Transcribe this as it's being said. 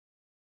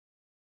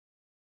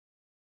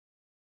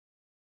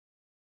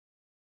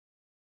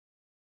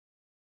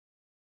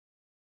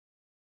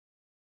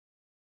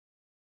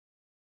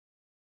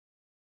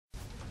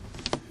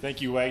Thank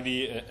you,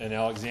 Wagdy and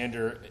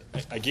Alexander.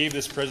 I gave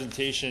this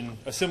presentation,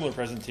 a similar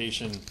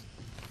presentation,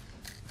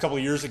 a couple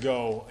of years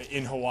ago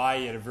in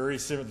Hawaii at a very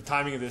similar. The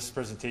timing of this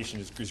presentation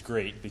is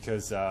great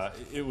because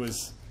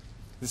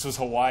this was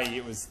Hawaii.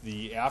 It was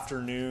the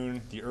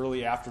afternoon, the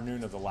early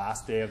afternoon of the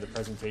last day of the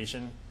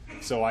presentation.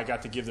 So I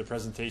got to give the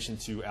presentation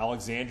to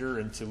Alexander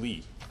and to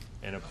Lee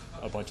and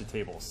a bunch of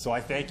tables. So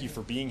I thank you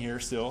for being here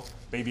still.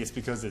 Maybe it's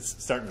because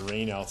it's starting to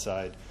rain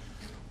outside.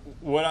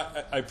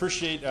 What I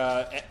appreciate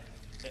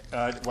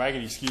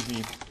Wagdy, excuse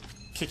me,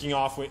 kicking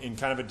off in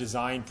kind of a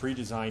design,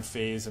 pre-design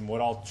phase, and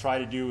what I'll try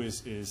to do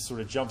is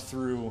sort of jump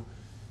through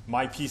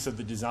my piece of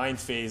the design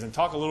phase and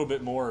talk a little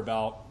bit more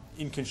about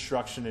in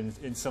construction and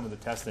in some of the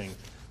testing.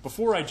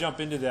 Before I jump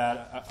into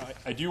that,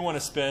 I do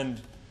want to kind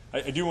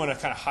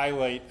of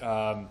highlight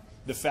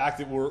the fact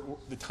that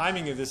the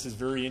timing of this is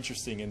very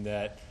interesting in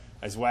that,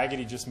 as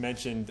Wagdy just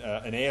mentioned,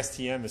 an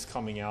ASTM is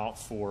coming out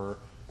for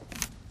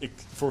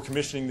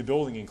commissioning the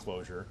building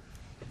enclosure.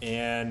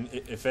 And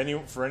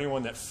for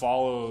anyone that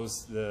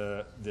follows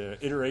the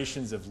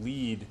iterations of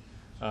LEED,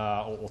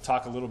 we'll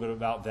talk a little bit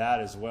about that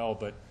as well.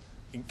 But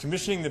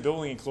commissioning the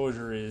building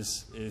enclosure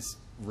is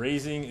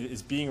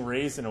being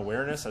raised in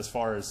awareness as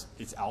far as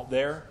it's out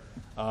there.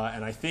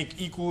 And I think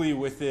equally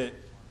with it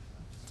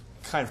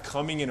kind of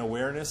coming in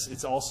awareness,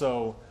 it's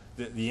also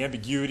the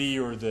ambiguity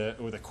or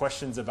the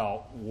questions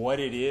about what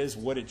it is,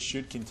 what it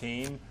should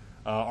contain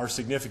are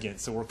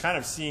significant. So we're kind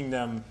of seeing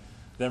them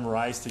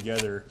rise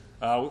together.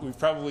 We've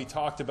probably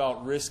talked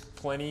about risk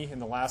plenty in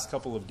the last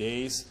couple of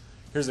days.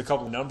 Here's a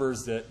couple of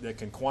numbers that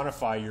can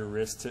quantify your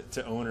risk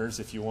to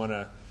owners if you want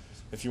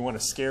to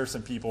scare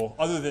some people,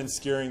 other than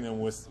scaring them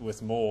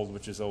with mold,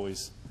 which is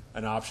always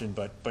an option.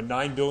 But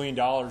 $9 billion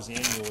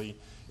annually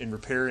in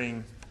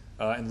repairing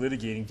and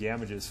litigating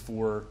damages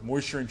for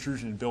moisture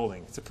intrusion in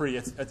building.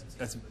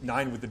 That's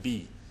 9 with the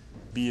B.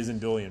 B is in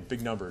billion,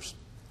 big numbers.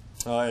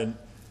 And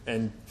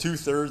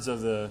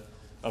 2/3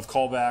 of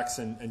callbacks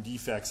and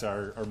defects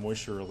are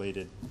moisture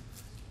related.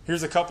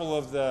 Here's a couple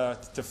of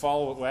to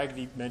follow what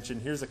Wagdy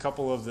mentioned, here's a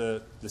couple of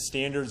the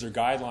standards or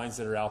guidelines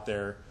that are out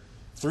there.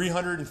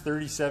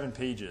 337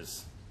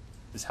 pages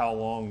is how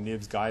long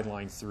NIBS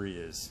Guideline 3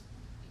 is.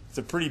 It's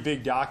a pretty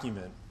big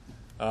document.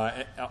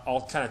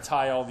 I'll kind of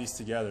tie all these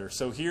together.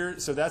 So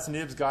that's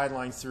NIBS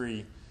Guideline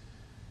 3.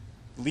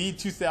 LEED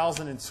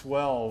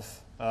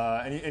 2012,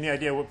 any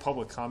idea what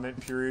public comment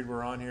period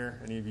we're on here?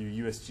 Any of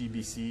you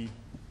USGBC?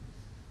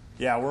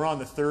 Yeah, we're on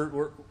the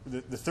third.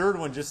 The third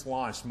one just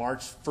launched.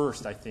 March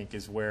 1st, I think,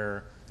 is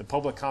where the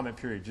public comment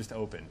period just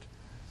opened.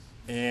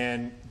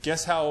 And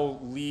guess how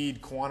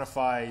LEED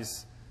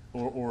quantifies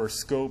or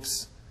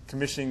scopes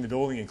commissioning the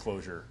building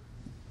enclosure?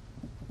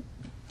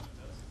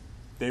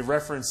 They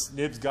reference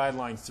NIBS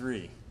Guideline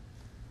 3.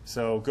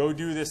 So go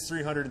do this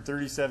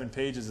 337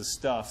 pages of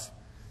stuff,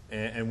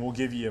 and we'll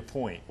give you a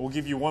point. We'll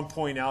give you 1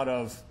 point out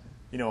of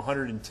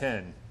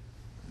 110.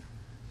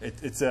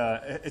 It's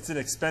an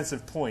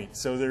expensive point.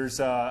 So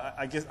there's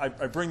I guess I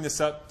bring this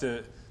up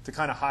to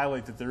kind of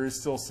highlight that there is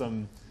still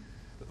some.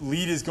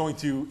 LEED is going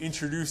to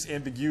introduce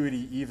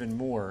ambiguity even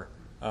more.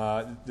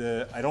 I'm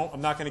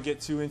not going to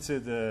get too into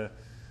the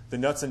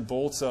nuts and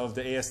bolts of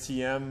the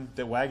ASTM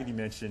that Wagdy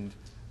mentioned,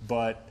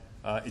 but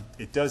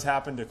it does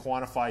happen to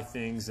quantify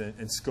things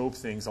and scope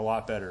things a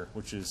lot better,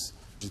 which is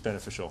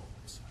beneficial.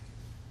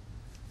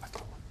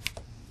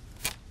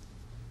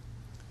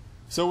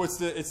 So it's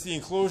the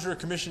enclosure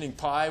commissioning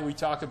pie we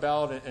talk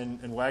about, and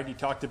Wagdy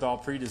talked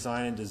about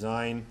pre-design and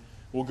design.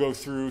 We'll go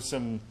through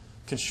some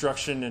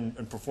construction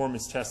and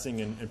performance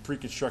testing and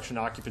pre-construction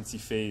occupancy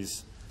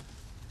phase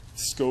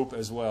scope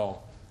as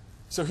well.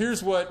 So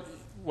here's what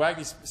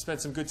Wagdy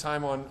spent some good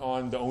time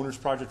on the owner's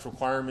project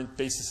requirement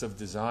basis of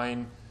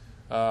design.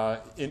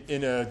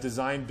 In a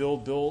design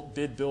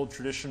bid build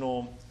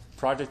traditional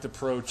project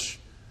approach,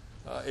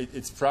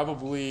 it's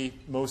probably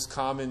most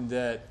common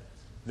that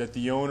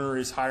the owner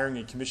is hiring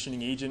a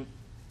commissioning agent,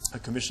 a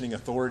commissioning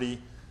authority,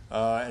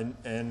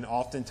 and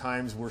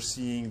oftentimes we're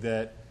seeing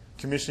that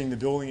commissioning the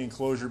building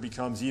enclosure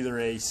becomes either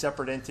a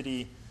separate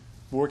entity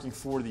working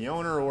for the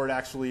owner, or it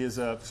actually is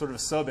a sort of a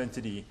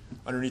sub-entity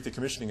underneath the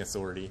commissioning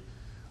authority.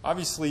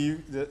 Obviously,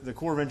 the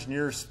Corps of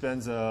Engineers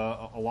spends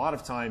a lot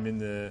of time in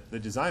the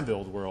design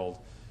build world,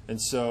 and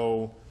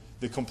so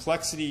the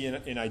complexity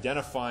in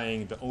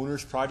identifying the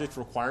owner's project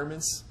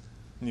requirements,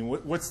 I mean,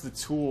 what's the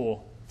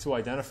tool to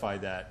identify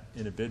that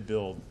in a bid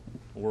build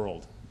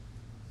world?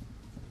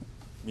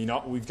 I mean,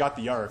 we've got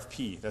the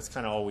RFP. That's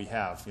kind of all we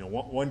have.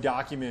 One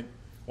document,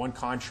 one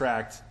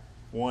contract,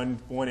 one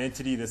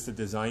entity that's the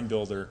design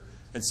builder.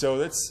 And so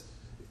that's,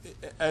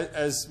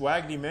 as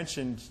Wagdy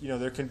mentioned,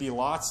 there can be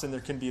lots and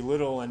there can be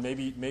little and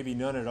maybe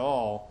none at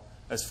all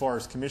as far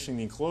as commissioning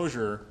the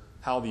enclosure,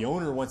 how the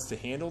owner wants to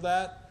handle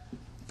that.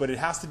 But it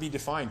has to be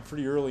defined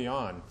pretty early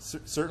on,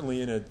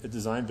 certainly in a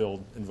design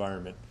build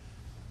environment.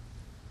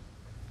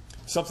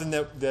 Something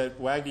that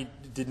Wagdy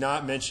did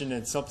not mention,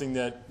 and something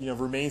that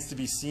remains to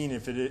be seen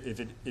if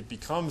it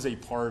becomes a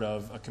part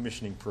of a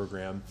commissioning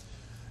program,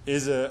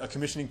 is a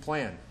commissioning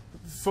plan.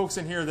 Folks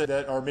in here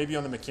that are maybe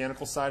on the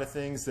mechanical side of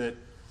things that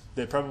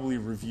that probably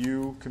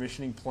review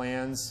commissioning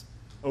plans,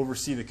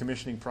 oversee the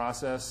commissioning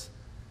process.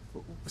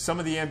 Some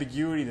of the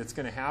ambiguity that's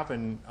going to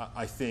happen,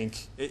 I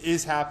think,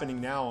 is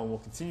happening now and will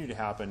continue to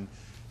happen,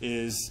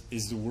 is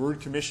the word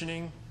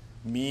commissioning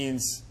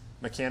means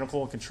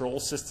mechanical and control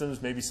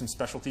systems, maybe some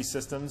specialty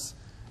systems,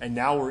 and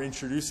now we're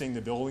introducing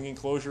the building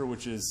enclosure,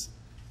 which is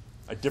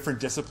a different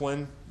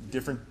discipline,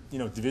 different,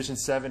 Division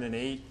 7 and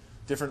 8,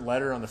 different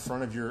letter on the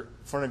front of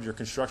your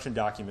construction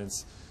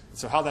documents.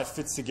 So how that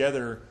fits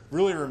together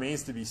really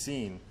remains to be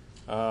seen.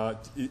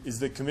 Is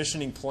the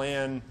commissioning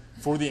plan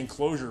for the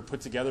enclosure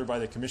put together by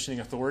the commissioning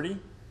authority?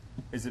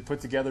 Is it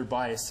put together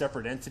by a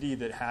separate entity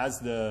that has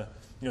the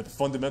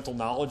fundamental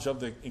knowledge of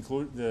the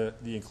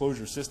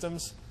enclosure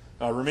systems?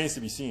 Remains to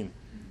be seen.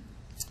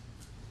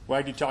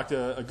 Wagner talked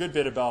a good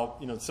bit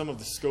about some of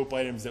the scope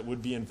items that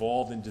would be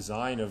involved in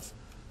design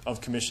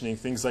of commissioning,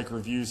 things like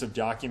reviews of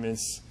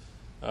documents,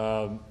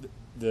 some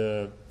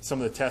of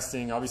the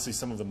testing, obviously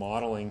some of the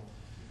modeling.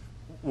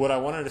 What I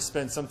wanted to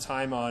spend some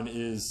time on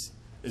is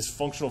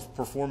functional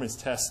performance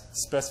test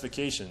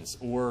specifications,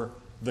 or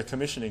the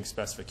commissioning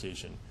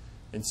specification.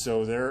 And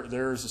so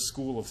there's a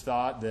school of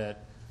thought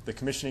that the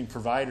commissioning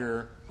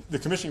provider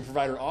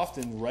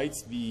often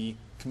writes the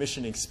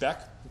commissioning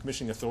spec, the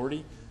commissioning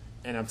authority,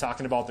 and I'm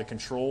talking about the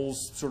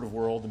controls sort of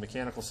world, the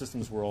mechanical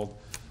systems world.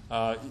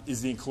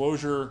 Is the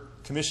enclosure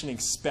commissioning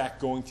spec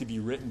going to be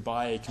written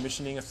by a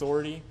commissioning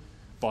authority,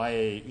 by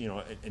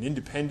an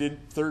independent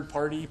third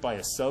party, by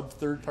a sub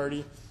third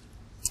party?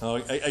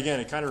 Again,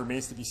 it kind of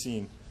remains to be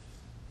seen.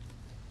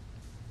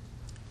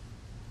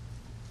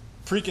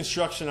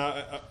 Pre-construction,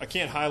 I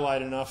can't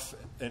highlight enough,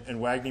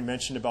 and Wagner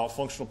mentioned about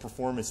functional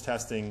performance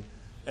testing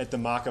at the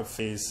mock-up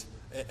phase,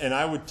 and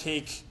I would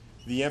take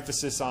the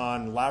emphasis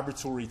on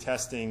laboratory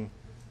testing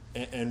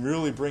and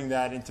really bring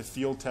that into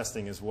field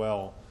testing as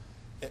well.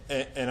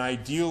 And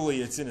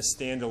ideally, it's in a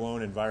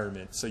standalone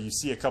environment. So you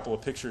see a couple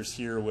of pictures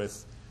here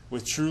with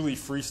truly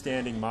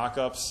freestanding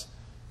mock-ups.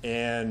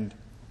 And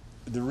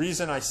the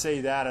reason I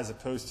say that, as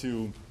opposed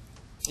to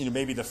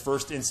maybe the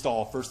first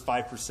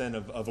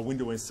 5% of a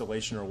window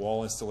installation or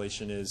wall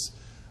installation, is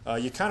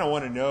you kind of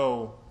want to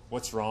know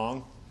what's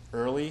wrong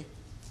early.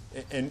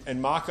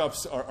 And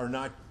mock-ups are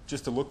not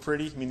just to look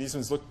pretty. I mean, these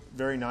ones look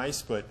very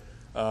nice, but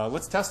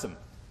let's test them.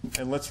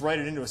 And let's write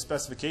it into a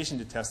specification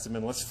to test them,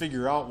 and let's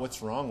figure out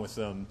what's wrong with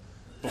them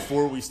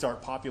before we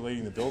start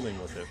populating the building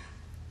with it.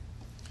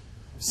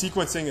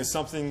 Sequencing is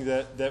something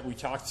that we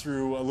talked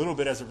through a little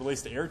bit as it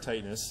relates to air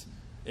tightness,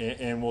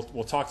 and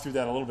we'll talk through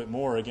that a little bit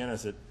more, again,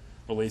 as it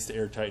relates to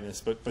air tightness,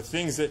 but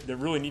things that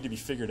really need to be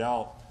figured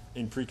out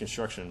in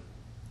pre-construction.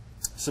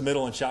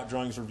 Submittal and shop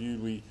drawings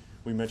reviewed,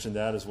 we mentioned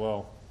that as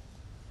well.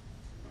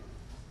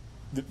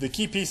 The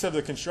key piece of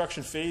the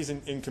construction phase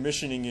in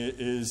commissioning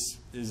is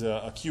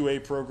a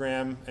QA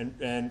program,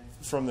 and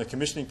from the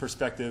commissioning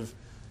perspective,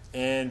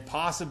 and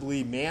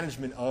possibly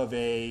management of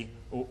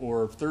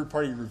or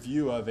third-party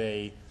review of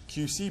a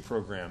QC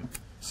program.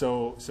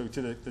 So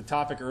to the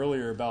topic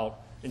earlier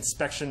about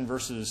inspection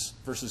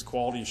versus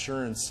quality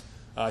assurance,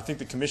 I think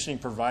the commissioning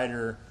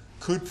provider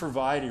could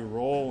provide a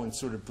role in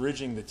sort of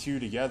bridging the two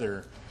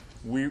together.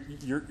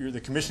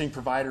 The commissioning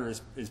provider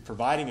is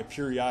providing a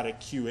periodic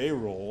QA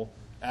role,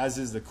 as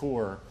is the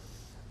Corps,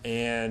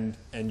 and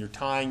you're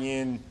tying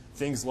in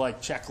things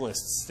like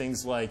checklists,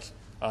 things like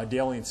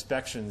daily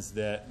inspections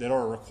that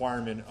are a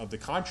requirement of the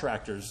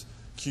contractor's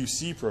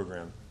QC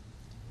program.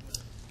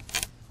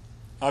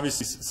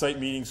 Obviously, site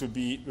meetings would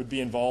be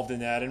involved in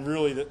that, and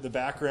really the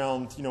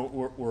background,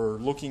 we're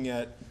looking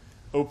at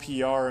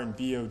OPR and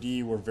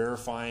BOD. We're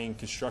verifying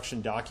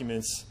construction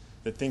documents,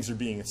 that things are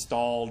being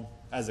installed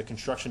as the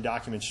construction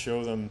documents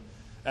show them,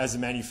 as the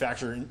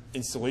manufacturer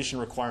installation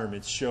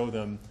requirements show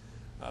them.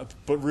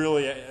 But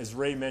really, as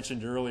Ray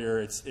mentioned earlier,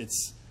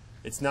 it's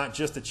not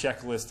just a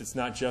checklist. It's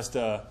not just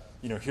a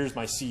here's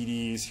my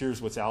CDs,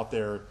 here's what's out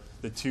there.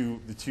 The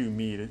two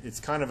meet. It's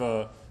kind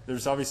of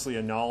there's obviously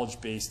a knowledge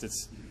base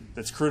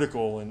that's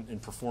critical in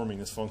performing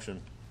this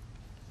function.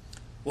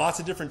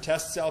 Lots of different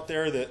tests out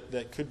there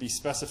that could be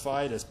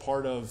specified as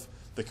part of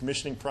the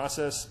commissioning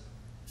process,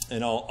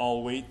 and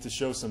I'll wait to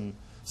show some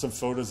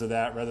photos of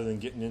that rather than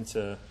getting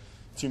into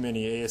too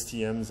many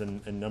ASTMs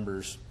and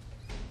numbers.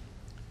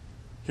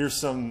 Here's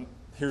some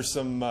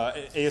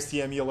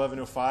ASTM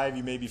E1105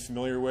 you may be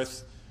familiar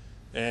with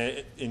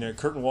in a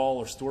curtain wall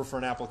or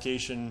storefront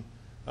application,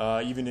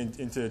 even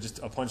into just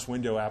a punch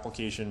window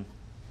application.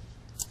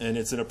 And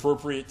it's an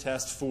appropriate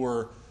test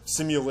for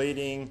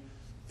simulating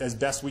as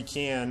best we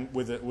can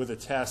with a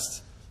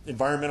test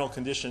environmental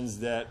conditions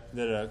that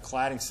a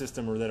cladding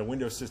system or that a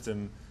window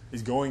system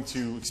is going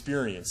to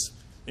experience.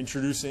 We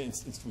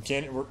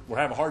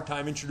have a hard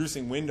time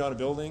introducing wind on a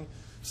building,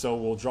 so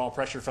we'll draw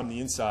pressure from the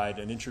inside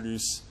and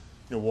introduce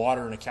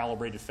water in a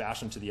calibrated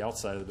fashion to the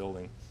outside of the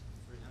building.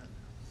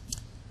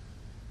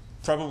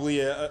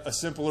 Probably a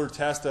simpler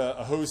test, a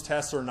hose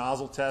test or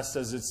nozzle test,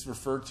 as it's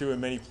referred to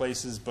in many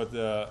places, but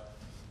the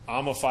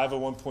AMA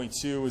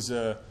 501.2 is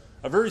a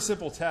very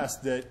simple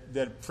test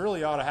that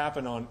really ought to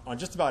happen on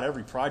just about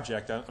every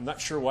project. I'm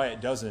not sure why it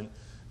doesn't,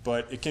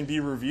 but it can be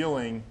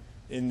revealing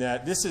in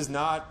that this is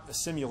not a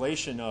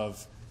simulation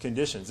of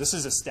conditions. This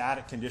is a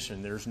static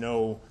condition. There's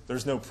no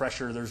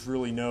pressure. There's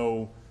really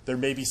there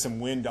may be some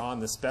wind on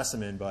the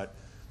specimen, but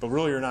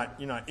really you're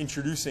not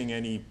introducing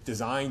any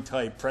design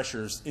type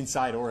pressures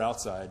inside or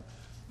outside.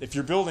 If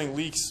you're building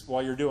leaks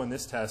while you're doing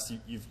this test,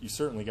 you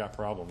certainly got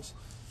problems.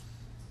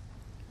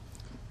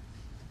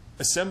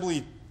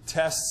 Assembly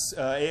tests,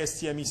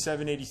 ASTM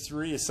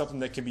E783 is something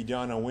that can be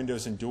done on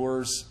windows and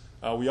doors.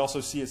 We also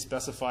see it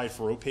specified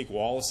for opaque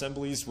wall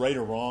assemblies. Right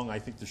or wrong, I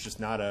think there's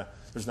not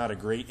a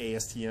great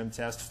ASTM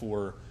test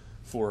for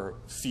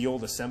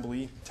field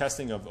assembly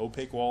testing of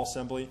opaque wall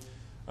assembly.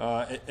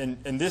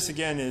 And this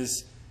again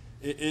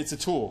it's a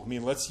tool. I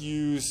mean, let's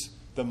use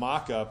the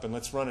mock-up and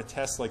let's run a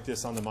test like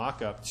this on the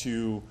mock-up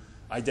to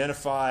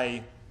identify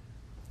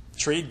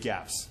trade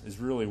gaps. Is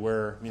really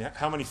where, I mean,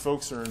 how many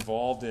folks are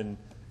involved in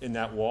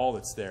that wall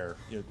that's there.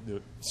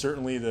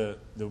 Certainly the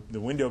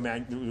window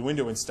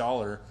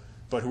installer,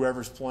 but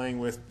whoever's playing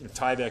with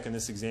Tyvek in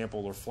this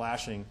example or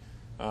flashing,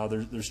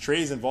 there's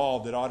trays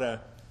involved that ought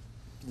to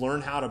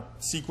learn how to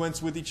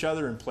sequence with each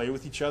other and play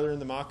with each other in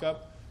the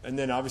mock-up. And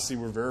then obviously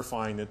we're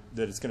verifying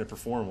that it's going to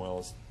perform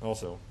well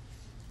also.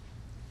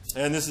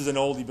 And this is an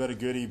oldie but a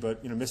goodie,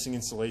 but missing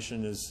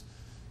insulation is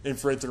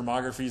infrared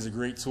thermography is a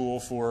great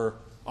tool for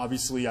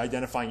obviously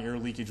identifying air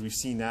leakage. We've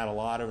seen that a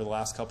lot over the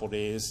last couple of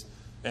days,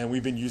 and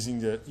we've been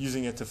using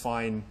it to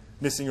find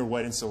missing or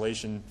wet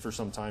insulation for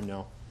some time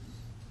now.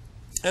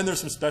 And there's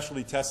some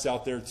specialty tests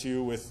out there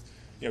too with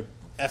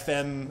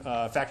FM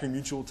factory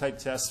mutual type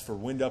tests for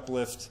wind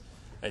uplift,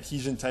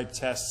 adhesion type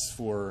tests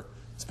for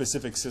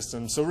specific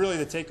systems. So really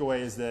the takeaway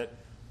is that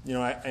in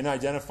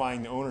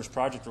identifying the owner's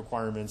project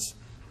requirements,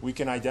 we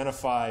can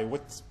identify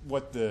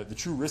what the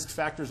true risk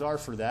factors are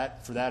for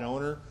that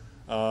owner,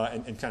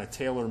 and kind of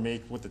tailor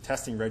make what the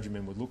testing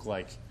regimen would look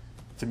like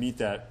to meet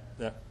that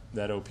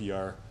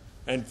OPR.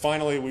 And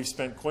finally, we've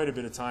spent quite a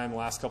bit of time the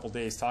last couple of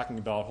days talking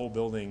about whole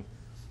building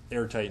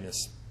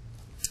airtightness.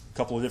 A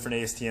couple of different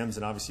ASTMs,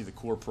 and obviously the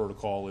core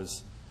protocol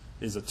is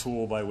a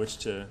tool by which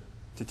to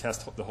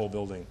test the whole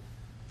building.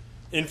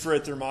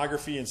 Infrared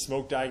thermography and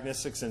smoke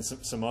diagnostics and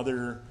some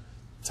other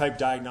type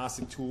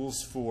diagnostic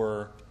tools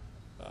for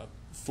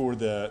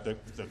the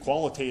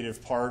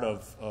qualitative part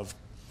of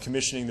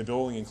commissioning the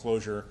building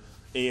enclosure.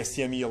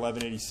 ASTM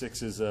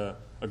E1186 is a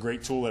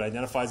great tool that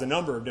identifies a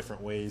number of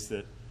different ways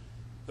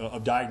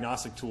of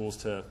diagnostic tools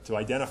to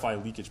identify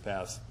leakage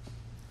paths.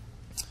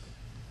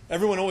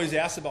 Everyone always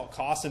asks about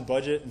cost and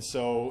budget, and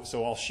so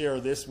I'll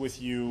share this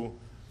with you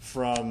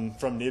from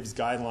NIBS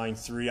Guideline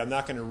 3. I'm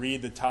not going to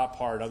read the top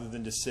part other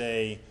than to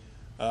say,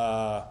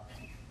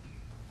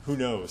 who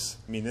knows?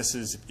 I mean, this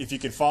is, if you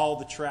can follow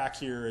the track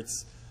here,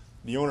 it's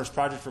the owner's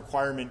project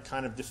requirement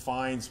kind of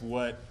defines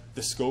what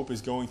the scope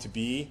is going to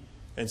be,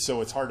 and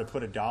so it's hard to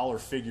put a dollar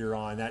figure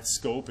on that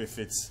scope if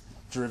it's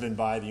driven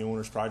by the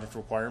owner's project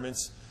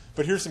requirements.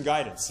 But here's some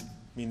guidance. I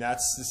mean,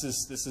 this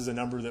is a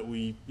number that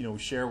we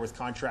share with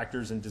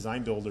contractors and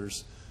design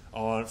builders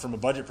from a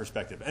budget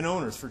perspective, and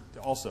owners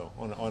also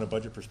on a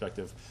budget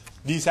perspective.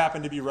 These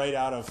happen to be right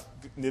out of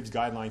NIBS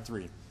Guideline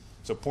 3,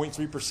 so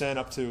 0.3%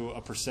 up to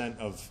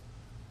 1%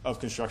 of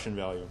construction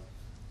value.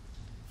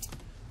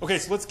 Okay,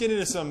 so let's get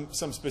into some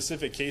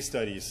specific case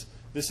studies.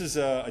 This is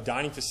a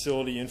dining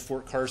facility in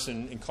Fort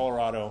Carson in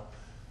Colorado.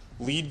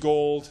 LEED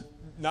Gold,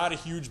 not a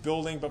huge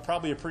building, but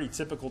probably a pretty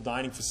typical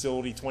dining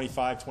facility,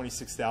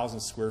 26,000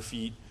 square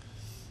feet,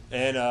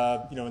 and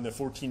in the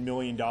 $14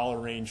 million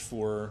range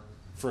for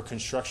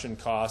construction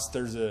costs.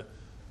 There's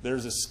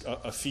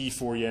a fee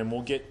for you, and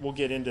we'll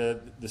get into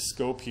the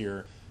scope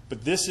here.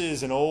 But this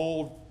is an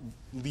old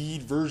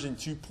LEED version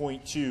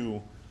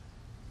 2.2.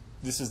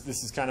 This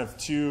is kind of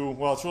it's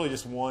really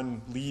just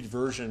one LEED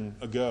version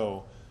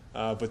ago,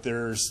 but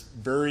there's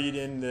buried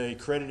in the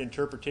credit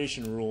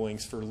interpretation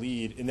rulings for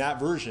LEED in that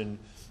version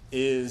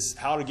is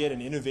how to get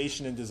an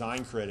innovation and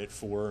design credit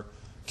for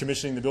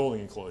commissioning the building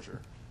enclosure.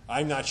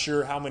 I'm not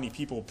sure how many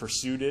people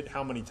pursued it,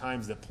 how many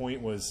times that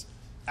point was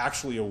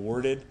actually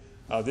awarded.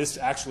 This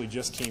actually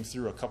just came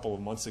through a couple of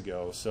months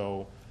ago,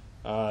 so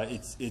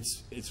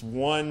it's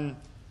one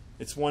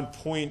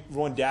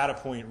data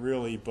point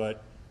really,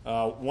 but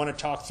want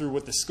to talk through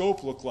what the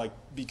scope looked like,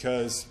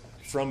 because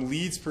from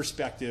LEED's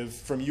perspective,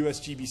 from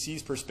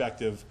USGBC's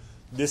perspective,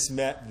 this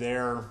met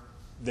their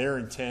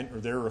intent or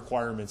their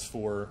requirements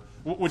for,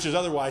 which is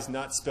otherwise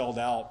not spelled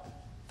out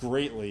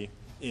greatly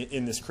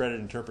in this credit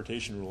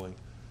interpretation ruling.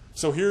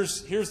 So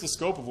here's the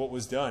scope of what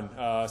was done.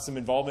 Some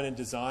involvement in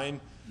design,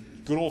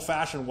 good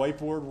old-fashioned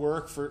whiteboard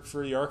work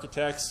for the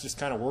architects, just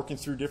kind of working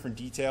through different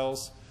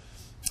details.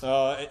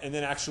 And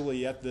then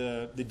actually at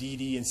the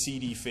DD and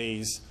CD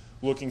phase,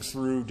 looking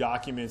through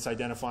documents,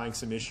 identifying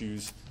some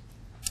issues,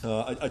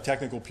 a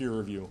technical peer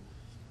review.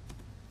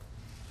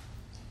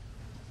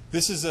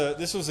 This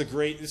was a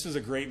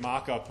great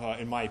mock-up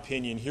in my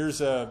opinion.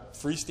 Here's a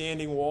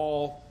freestanding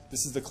wall.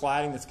 This is the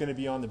cladding that's going to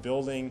be on the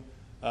building.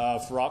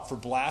 For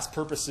blast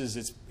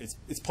purposes,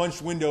 it's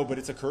punched window, but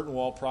it's a curtain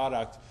wall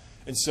product.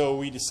 And so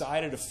we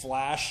decided to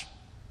flash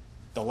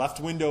the left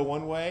window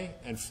one way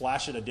and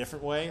flash it a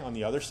different way on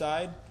the other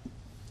side,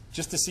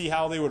 just to see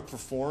how they would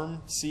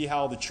perform, see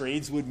how the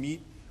trades would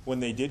meet when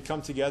they did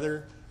come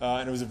together.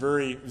 And it was a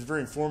very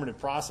informative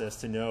process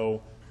to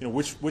know,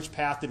 which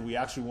path did we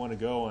actually want to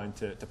go on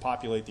to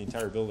populate the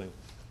entire building.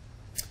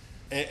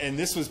 And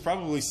this was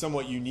probably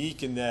somewhat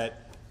unique in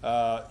that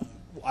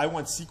I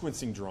want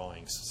sequencing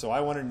drawings. So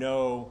I want to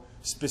know,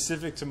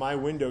 specific to my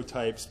window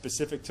type,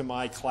 specific to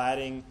my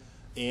cladding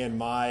and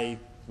my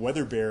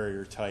weather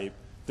barrier type,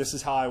 this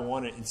is how I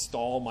want to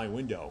install my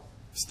window.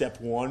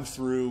 Step 1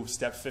 through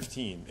step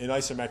 15 in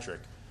isometric.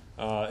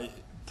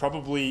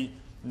 Probably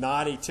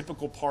not a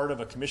typical part of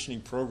a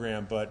commissioning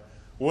program, but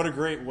what a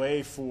great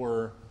way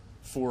for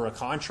a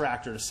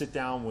contractor to sit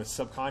down with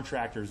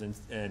subcontractors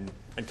and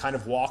kind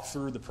of walk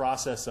through the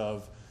process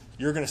of,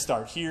 you're going to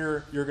start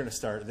here, you're going to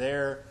start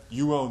there,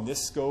 you own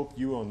this scope,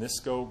 you own this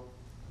scope.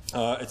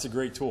 It's a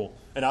great tool,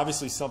 and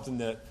obviously something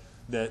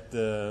that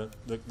the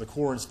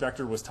Corps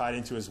inspector was tied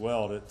into as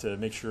well to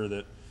make sure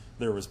that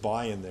there was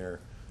buy-in there.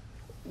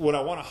 What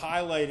I want to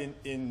highlight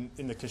in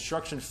the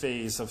construction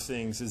phase of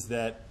things is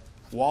that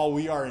while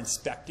we are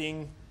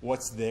inspecting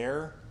what's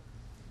there,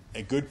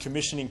 a good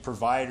commissioning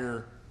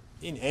provider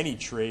in any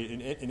trade,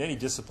 in any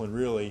discipline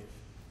really,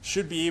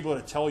 should be able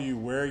to tell you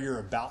where you're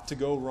about to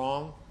go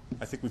wrong.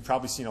 I think we've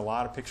probably seen a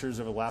lot of pictures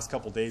over the last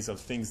couple of days of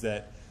things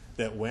that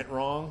went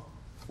wrong.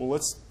 Well,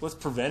 let's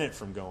prevent it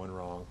from going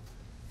wrong.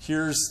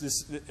 Here's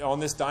this, on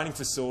this dining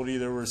facility,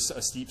 there was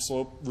a steep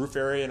slope roof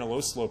area and a low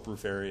slope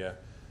roof area,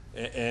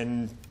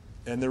 and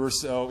there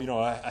was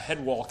a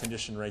head wall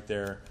condition right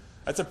there.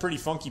 That's a pretty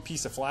funky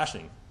piece of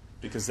flashing,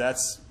 because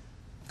that's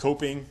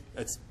coping,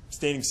 that's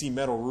standing seam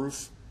metal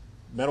roof,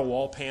 metal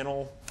wall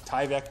panel,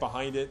 Tyvek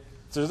behind it.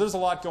 So there's a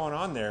lot going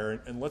on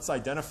there, and let's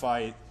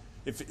identify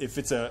if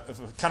it's a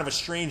kind of a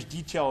strange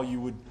detail you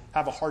would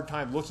have a hard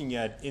time looking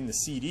at in the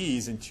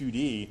CDs in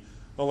 2D.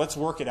 Well, let's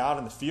work it out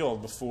in the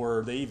field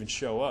before they even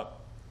show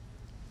up.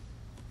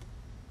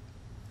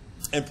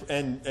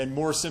 And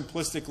more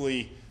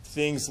simplistically,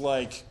 things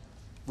like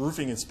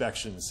roofing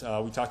inspections.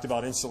 We talked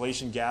about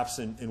insulation gaps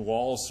in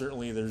walls.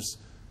 Certainly there's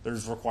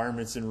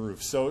requirements in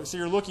roofs. So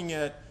you're looking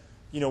at,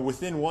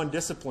 within one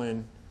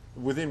discipline,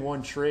 within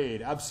one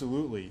trade,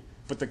 absolutely.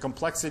 But the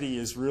complexity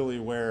is really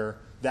where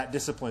that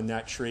discipline,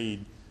 that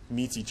trade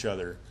meets each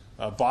other.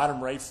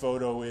 Bottom right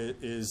photo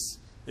is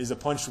a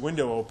punched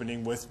window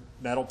opening with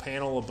metal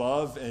panel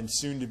above and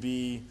soon to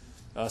be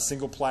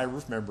single ply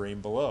roof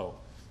membrane below.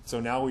 So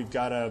now we've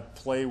got to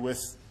play with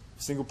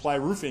single ply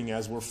roofing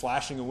as we're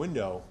flashing a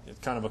window. It's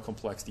kind of a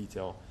complex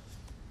detail.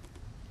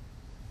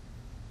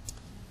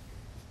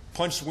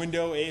 Punched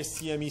window,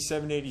 ASTM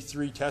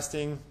E783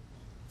 testing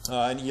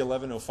and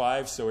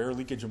E1105, so air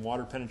leakage and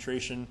water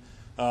penetration.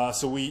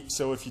 So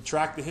if you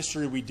track the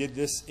history, we did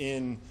this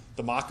in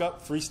the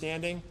mock-up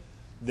freestanding.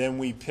 Then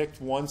we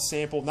picked one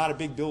sample, not a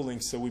big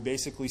building, so we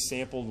basically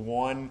sampled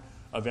one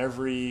of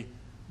every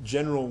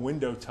general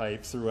window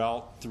type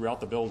throughout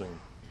the building.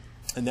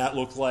 And that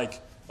looked like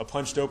a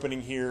punched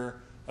opening here,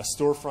 a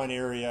storefront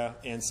area,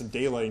 and some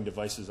daylighting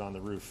devices on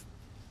the roof.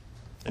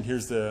 And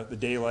here's the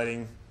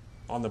daylighting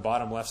on the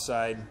bottom left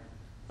side,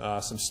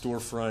 some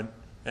storefront,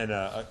 and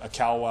a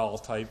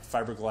Calwell type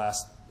fiberglass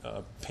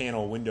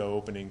panel window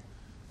opening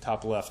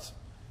top left.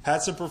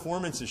 Had some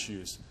performance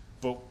issues,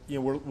 but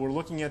we're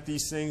looking at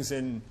these things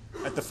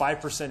at the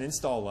 5%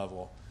 install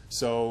level.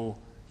 So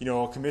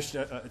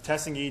a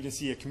testing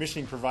agency, a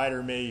commissioning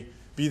provider may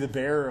be the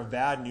bearer of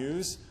bad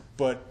news,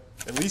 but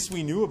at least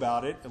we knew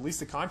about it. At least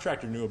the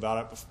contractor knew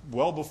about it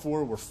well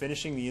before we're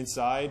finishing the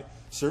inside.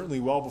 Certainly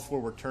well before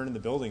we're turning the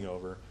building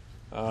over.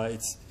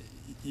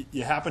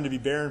 You happen to be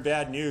bearing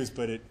bad news,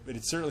 but it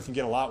certainly can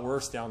get a lot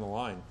worse down the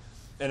line.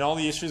 And all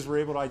the issues we're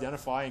able to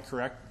identify and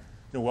correct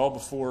well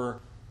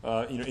before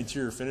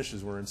interior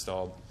finishes were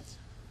installed.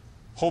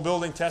 Whole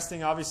building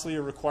testing, obviously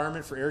a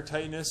requirement for air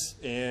tightness,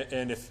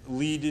 and if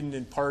Lee didn't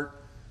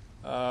impart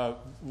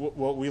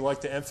what we like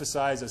to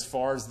emphasize as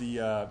far as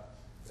the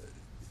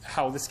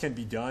how this can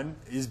be done,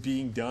 is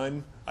being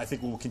done, I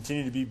think will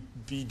continue to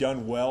be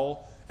done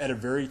well at a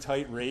very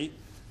tight rate.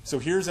 So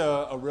here's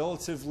a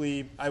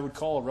relatively, I would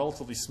call a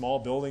relatively small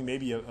building,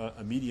 maybe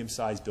a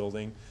medium-sized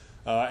building.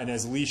 And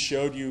as Lee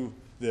showed you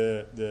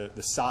the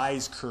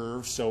size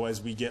curve, so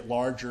as we get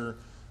larger,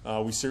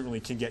 we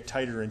certainly can get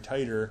tighter and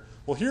tighter.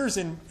 Well, here's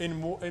in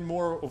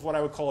more of what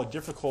I would call a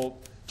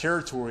difficult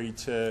territory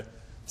to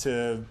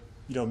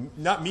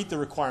not meet the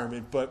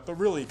requirement, but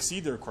really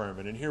exceed the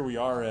requirement. And here we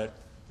are at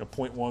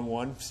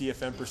 0.11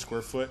 CFM per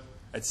square foot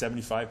at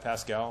 75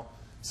 Pascal,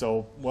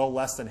 so well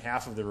less than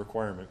half of the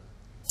requirement.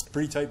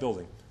 Pretty tight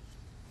building.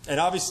 And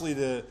obviously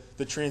the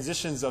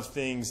transitions of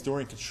things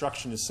during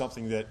construction is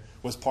something that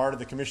was part of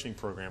the commissioning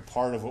program,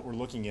 part of what we're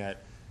looking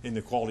at in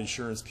the quality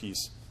assurance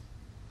piece.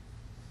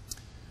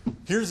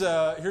 Here's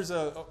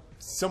a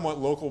somewhat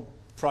local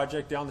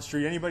project down the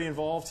street. Anybody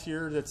involved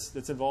here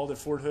that's involved at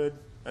Fort Hood,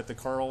 at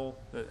the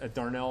at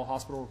Darnell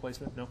Hospital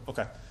replacement? No?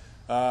 Okay.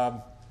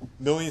 1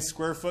 million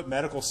square foot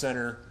medical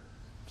center,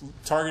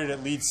 targeted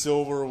at lead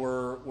silver.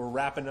 We're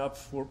wrapping up.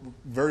 We're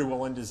very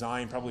well in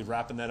design, probably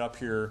wrapping that up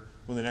here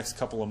in the next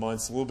couple of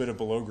months. A little bit of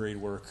below grade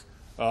work.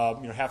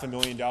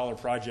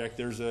 $500,000 project.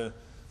 There's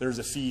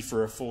a fee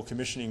for a full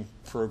commissioning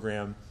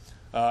program.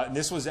 And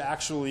this was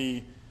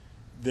actually,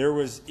 there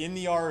was in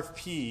the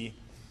RFP,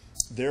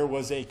 there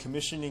was a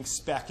commissioning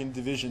spec in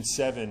Division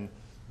 7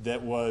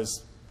 that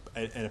was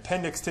an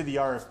appendix to the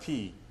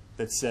RFP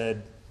that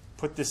said,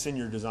 put this in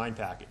your design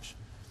package.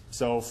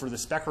 So for the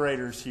spec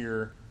writers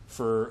here,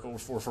 or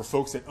for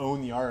folks that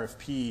own the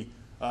RFP,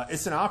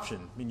 it's an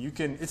option. I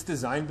mean, it's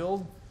design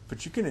build,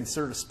 but you can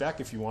insert a spec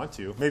if you want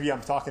to. Maybe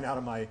I'm talking out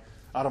of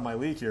my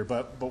league here,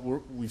 but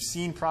we've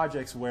seen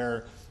projects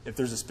where if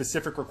there's a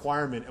specific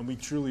requirement and we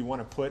truly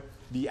want to put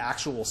the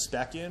actual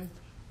spec in,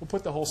 we'll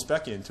put the whole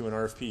spec into an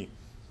RFP.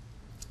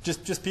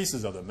 Just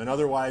pieces of them. And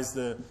otherwise,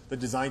 the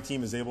design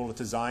team is able to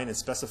design and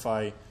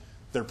specify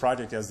their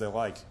project as they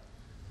like.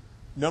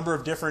 Number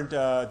of different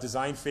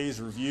design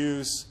phase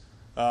reviews.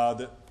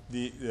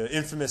 The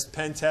infamous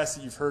pen test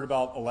that you've heard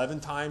about 11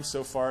 times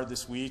so far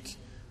this week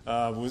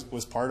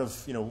was part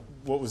of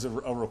what was a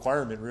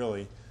requirement,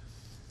 really.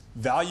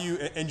 Value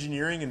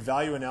engineering and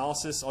value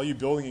analysis. All you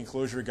building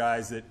enclosure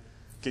guys that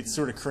get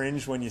sort of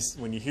cringe when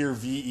you hear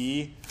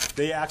VE,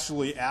 they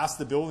actually asked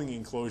the building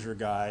enclosure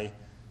guy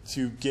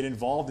to get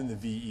involved in the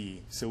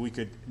VE, so we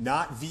could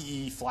not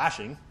VE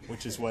flashing,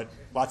 which is what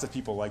lots of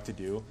people like to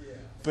do,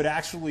 but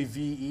actually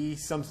VE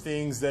some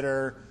things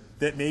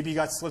that maybe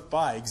got slipped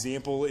by.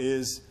 Example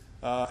is,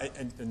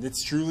 and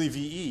it's truly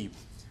VE.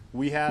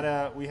 We had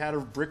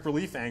a brick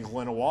relief angle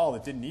in a wall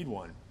that didn't need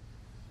one.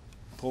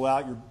 Pull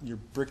out your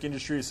Brick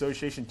Industry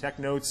Association tech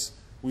notes.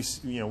 We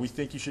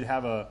think you should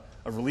have a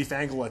relief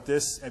angle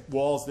at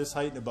walls this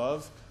height and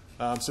above.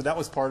 So that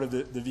was part of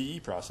the VE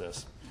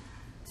process.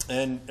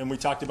 And we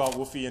talked about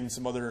WUFI and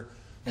some other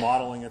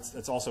modeling.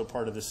 That's also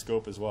part of this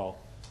scope as well.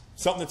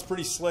 Something that's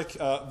pretty slick,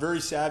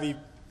 very savvy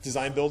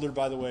design builder,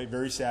 by the way,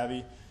 very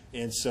savvy.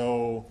 And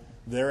so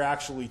they're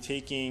actually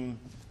taking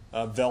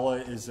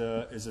VELA is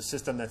a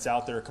system that's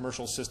out there, a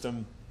commercial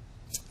system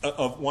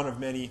of one of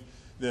many.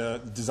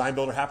 The design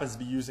builder happens to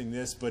be using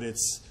this, but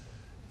it's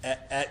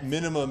at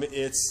minimum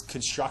it's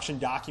construction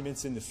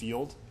documents in the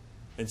field.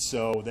 And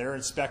so their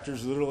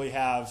inspectors literally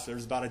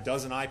there's about a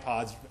dozen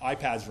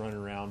iPads running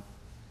around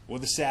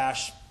with a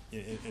sash,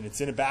 and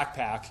it's in a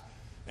backpack,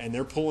 and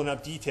they're pulling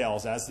up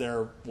details as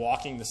they're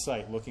walking the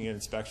site, looking at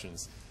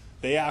inspections.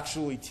 They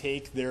actually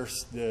take the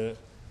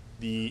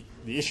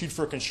issued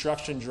for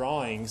construction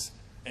drawings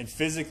and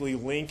physically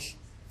link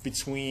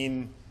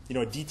between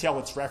a detail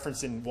that's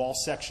referenced in wall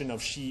section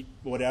of sheet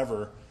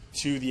whatever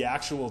to the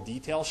actual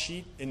detail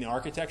sheet in the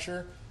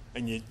architecture,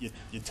 and you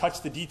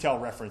touch the detail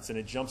reference and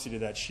it jumps you to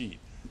that sheet.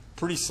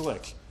 Pretty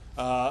slick.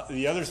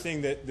 The other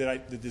thing that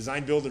the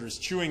design builder is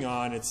chewing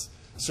on, it's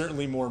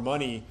certainly more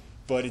money,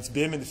 but it's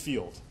BIM in the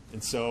field.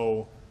 And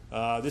so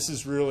this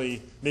is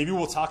really, maybe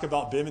we'll talk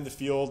about BIM in the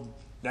field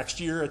next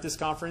year at this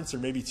conference or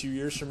maybe 2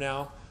 years from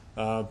now,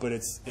 but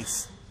it's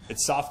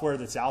software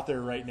that's out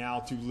there right now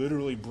to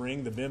literally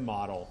bring the BIM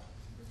model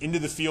into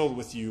the field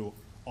with you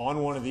on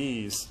one of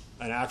these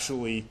and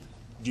actually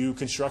do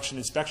construction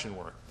inspection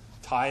work.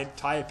 Tie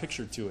a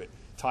picture to it,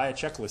 tie a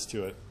checklist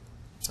to it.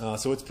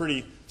 So it's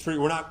pretty.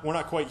 We're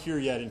not quite here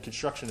yet in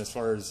construction as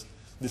far as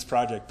this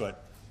project,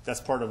 but that's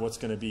part of what's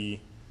going to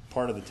be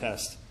part of the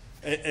test.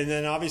 And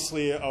then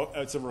obviously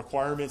it's a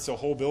requirement, so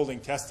whole building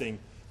testing.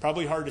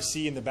 Probably hard to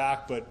see in the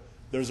back, but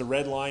there's a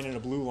red line and a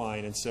blue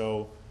line, and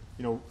so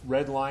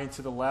red line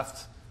to the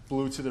left,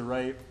 blue to the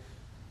right.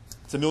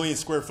 It's a 1 million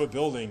square foot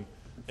building,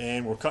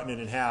 and we're cutting it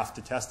in half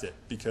to test it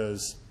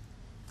because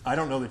I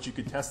don't know that you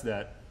could test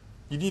that.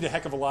 You need a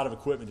heck of a lot of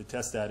equipment to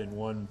test that in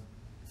one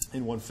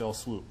fell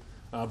swoop.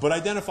 But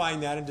identifying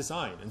that in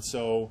design, and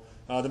so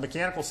the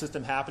mechanical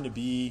system happened to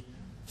be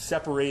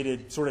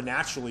separated sort of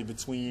naturally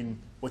between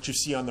what you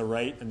see on the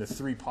right and the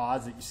 3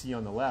 pods that you see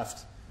on the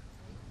left.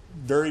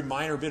 Very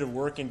minor bit of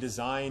work in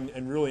design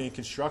and really in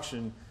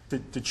construction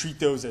to treat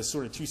those as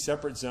sort of 2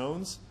 separate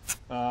zones.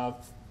 And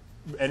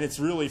it's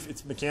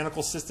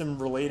mechanical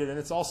system related, and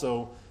it's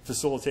also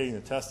facilitating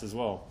the test as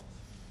well.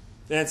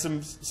 And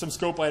some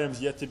scope items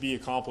yet to be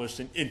accomplished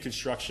in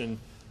construction.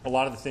 A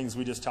lot of the things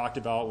we just talked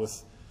about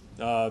with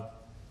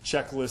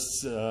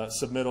checklists,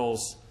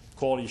 submittals,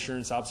 quality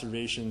assurance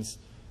observations.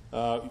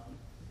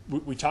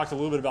 We talked a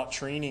little bit about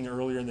training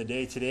earlier in the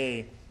day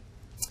today,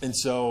 and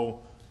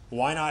so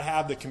why not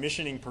have the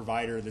commissioning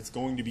provider that's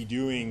going to be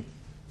doing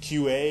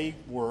QA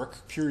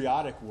work,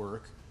 periodic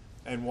work,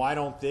 and why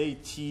don't they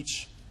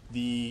teach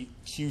the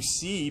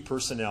QC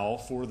personnel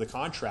for the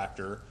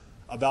contractor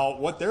about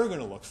what they're going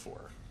to look for?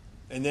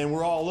 And then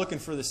we're all looking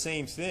for the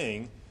same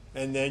thing,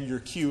 and then your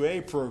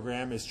QA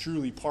program is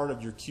truly part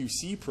of your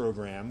QC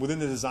program within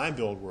the design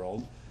build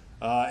world,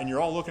 and you're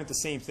all looking at the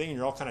same thing, and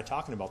you're all kind of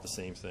talking about the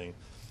same thing.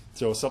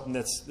 So something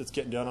that's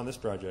getting done on this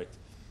project.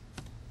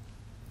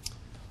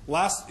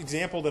 Last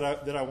example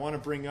that I want to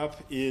bring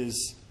up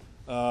is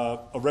a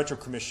retro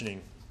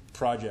commissioning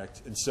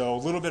project. And so a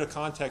little bit of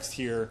context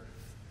here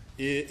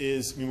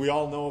is, I mean, we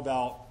all know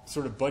about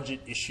sort of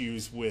budget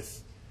issues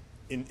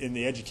in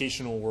the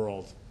educational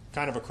world,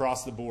 kind of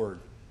across the board.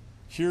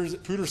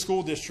 Poudre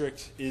School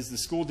District is the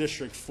school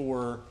district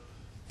for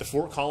the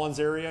Fort Collins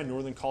area in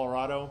northern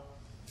Colorado.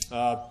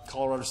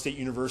 Colorado State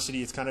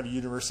University, it's kind of a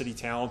university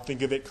town.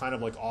 Think of it kind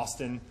of like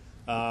Austin,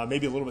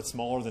 maybe a little bit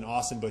smaller than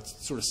Austin, but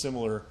sort of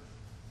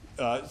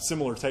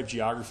similar type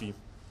geography.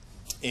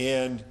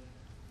 And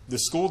the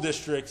school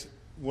district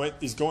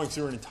is going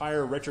through an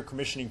entire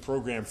retro-commissioning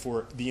program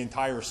for the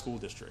entire school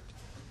district.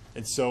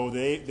 And so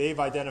they've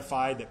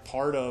identified that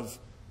part of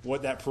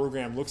what that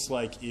program looks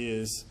like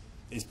is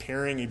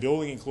pairing a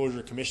building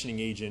enclosure commissioning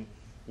agent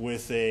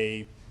with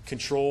a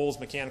controls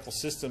mechanical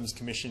systems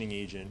commissioning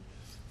agent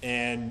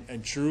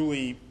and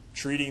truly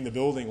treating the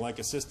building like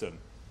a system.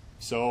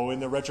 So in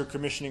the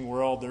retro-commissioning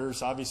world,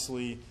 there's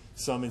obviously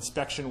some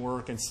inspection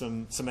work and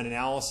some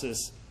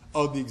analysis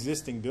of the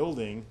existing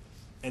building,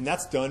 and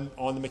that's done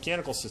on the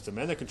mechanical system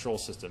and the control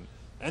system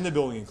and the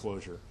building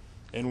enclosure.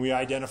 And we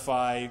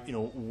identify,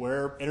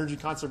 where energy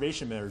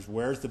conservation matters,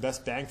 where's the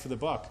best bang for the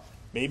buck.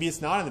 Maybe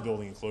it's not in the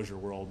building enclosure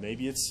world.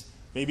 Maybe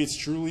it's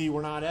truly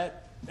we're not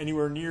at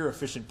anywhere near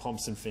efficient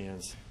pumps and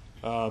fans.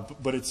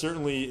 But it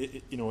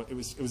certainly, it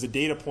was a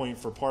data point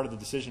for part of the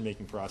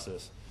decision-making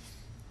process.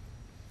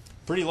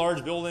 Pretty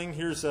large building.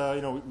 Here's,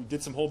 we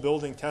did some whole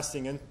building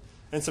testing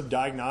and some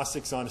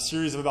diagnostics on a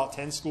series of about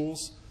 10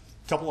 schools,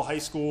 a couple of high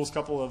schools, a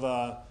couple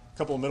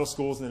of middle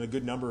schools, and then a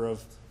good number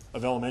of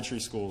elementary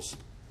schools.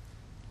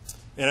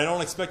 And I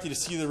don't expect you to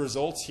see the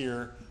results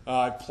here.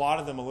 I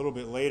plotted them a little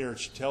bit later.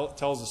 It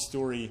tells a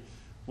story.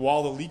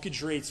 While the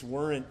leakage rates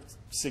weren't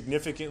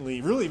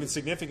significantly, really even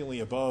significantly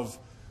above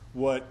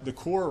what the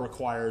Corps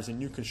requires in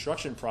new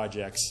construction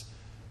projects,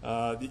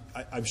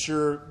 I'm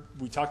sure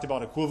we talked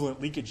about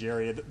equivalent leakage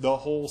area, the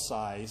whole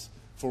size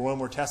for when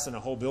we're testing a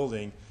whole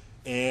building,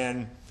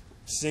 and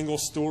single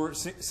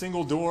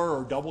door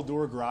or double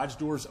door garage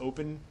doors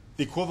open,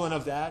 the equivalent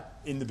of that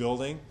in the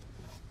building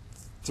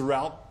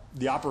throughout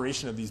the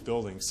operation of these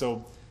buildings.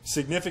 So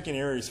significant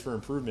areas for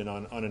improvement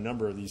on a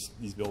number of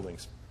these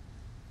buildings.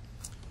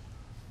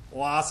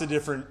 Lots of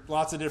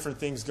different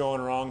things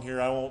going wrong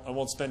here. I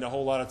won't spend a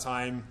whole lot of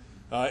time.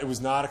 It was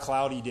not a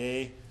cloudy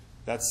day.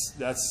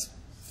 That's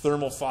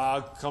thermal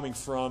fog coming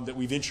from that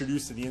we've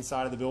introduced to the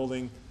inside of the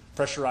building,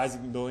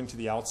 pressurizing the building to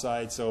the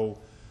outside. So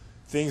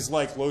things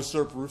like low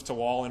slope roof to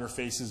wall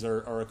interfaces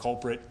are a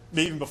culprit.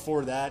 Maybe even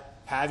before that,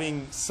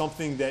 having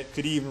something that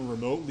could even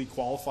remotely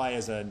qualify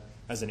as an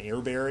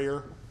air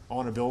barrier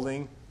on a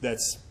building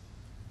that's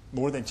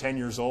more than 10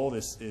 years old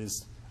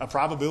is a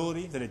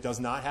probability that it does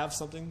not have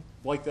something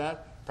like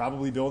that.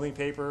 Probably building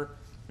paper,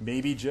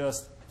 maybe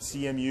just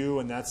CMU,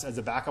 and that's as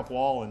a backup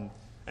wall,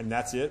 and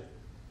that's it.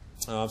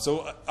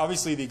 So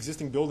obviously the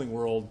existing building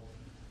world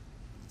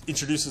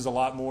introduces a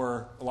lot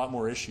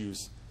more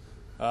issues.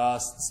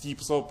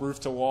 Steep slope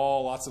roof to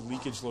wall, lots of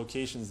leakage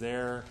locations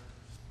there.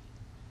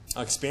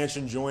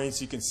 Expansion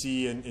joints you can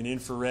see in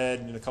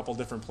infrared in a couple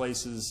different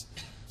places.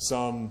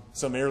 Some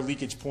air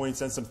leakage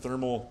points and some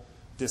thermal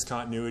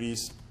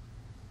discontinuities.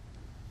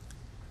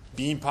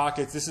 Beam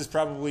pockets, this is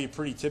probably a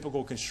pretty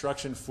typical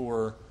construction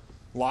for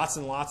lots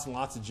and lots and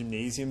lots of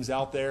gymnasiums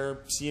out there.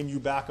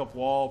 CMU backup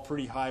wall,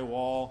 pretty high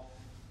wall,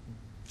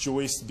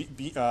 joist,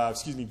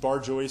 bar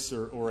joists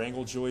or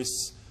angle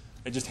joists,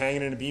 and just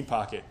hanging in a beam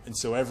pocket. And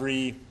so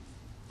every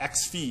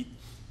X feet,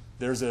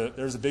 there's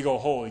a big old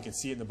hole. You can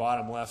see it in the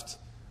bottom left.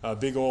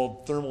 Big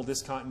old thermal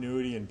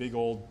discontinuity and big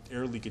old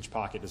air leakage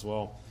pocket as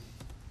well.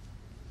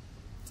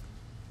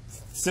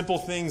 Simple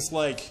things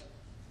like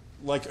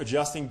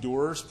adjusting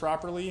doors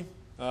properly.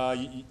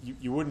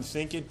 You wouldn't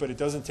think it, but it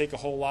doesn't take a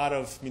whole lot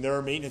of, there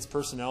are maintenance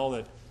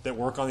personnel that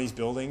work on these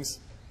buildings.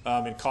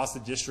 It costs the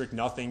district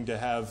nothing to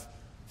have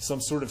some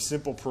sort of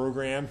simple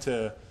program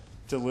to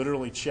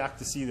literally check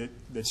to see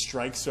that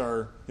strikes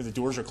are, the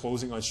doors are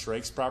closing on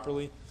strikes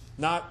properly.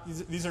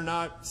 This is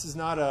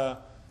not an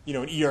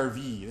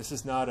ERV. This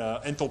is not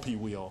an enthalpy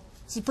wheel.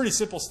 This is pretty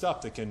simple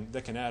stuff that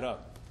can add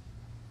up.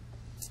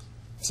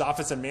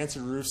 Soffits and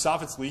mansard roofs.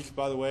 Soffits leak,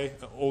 by the way.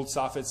 Old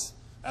soffits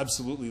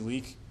absolutely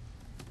leak.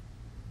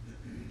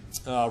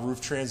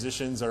 Roof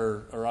transitions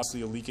are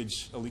obviously a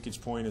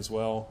leakage point as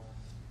well.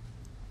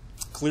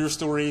 Clear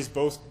stories,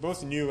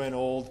 both new and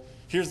old.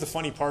 Here's the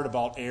funny part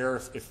about air,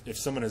 if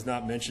someone has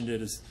not mentioned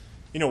it, is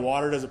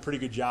water does a pretty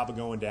good job of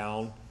going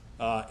down.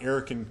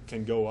 Air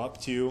can go up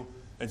too.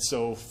 And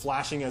so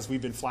flashing, as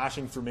we've been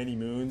flashing for many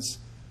moons,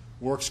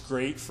 works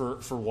great for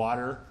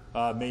water,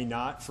 may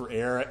not for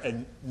air,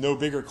 and no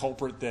bigger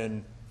culprit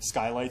than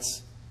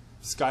skylights.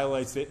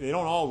 Skylights, they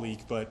don't all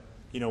leak, but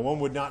one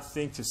would not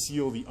think to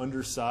seal the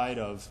underside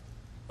of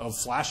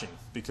flashing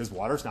because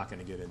water's not going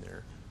to get in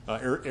there.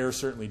 Air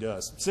certainly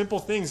does. Simple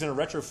things in a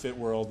retrofit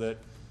world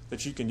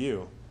that you can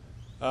do.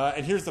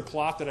 And here's the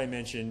plot that I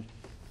mentioned.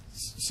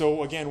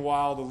 So again,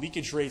 while the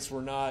leakage rates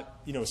were not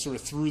sort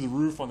of through the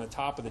roof on the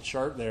top of the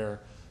chart there,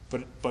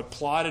 but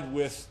plotted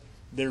with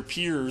their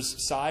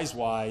peers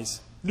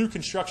size-wise, new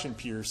construction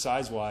peers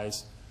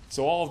size-wise.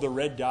 So all of the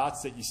red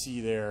dots that you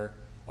see there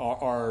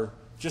are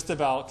just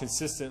about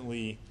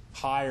consistently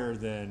higher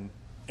than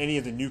any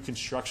of the new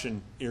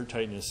construction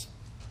airtightness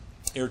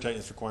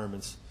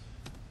requirements.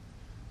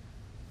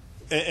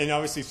 And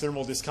obviously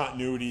thermal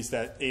discontinuities,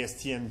 that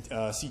ASTM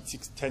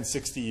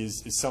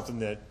C1060 is something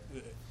that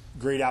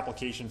great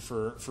application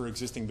for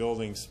existing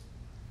buildings.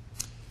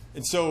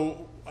 And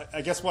so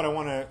I guess what I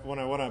want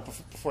to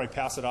before I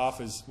pass it off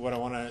is what I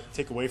want to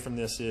take away from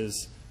this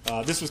is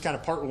this was kind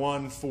of part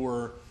one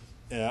for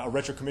a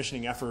retro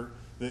commissioning effort.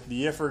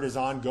 The effort is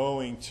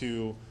ongoing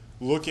to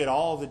look at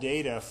all of the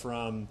data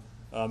from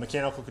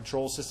mechanical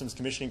control systems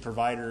commissioning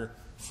provider,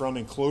 from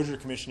enclosure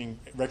commissioning,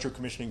 retro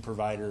commissioning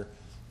provider,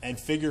 and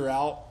figure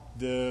out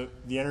the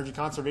energy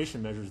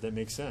conservation measures that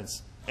make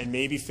sense. And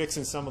maybe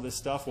fixing some of this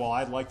stuff, while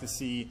I'd like to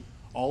see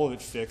all of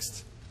it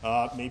fixed,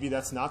 maybe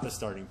that's not the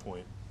starting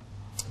point.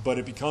 But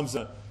it becomes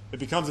a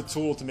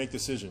tool to make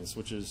decisions,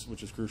 which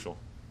is crucial.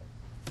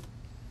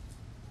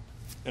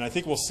 And I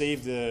think we'll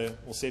save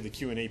the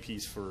Q&A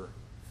piece for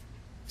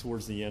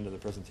towards the end of the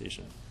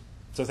presentation.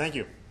 So thank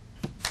you.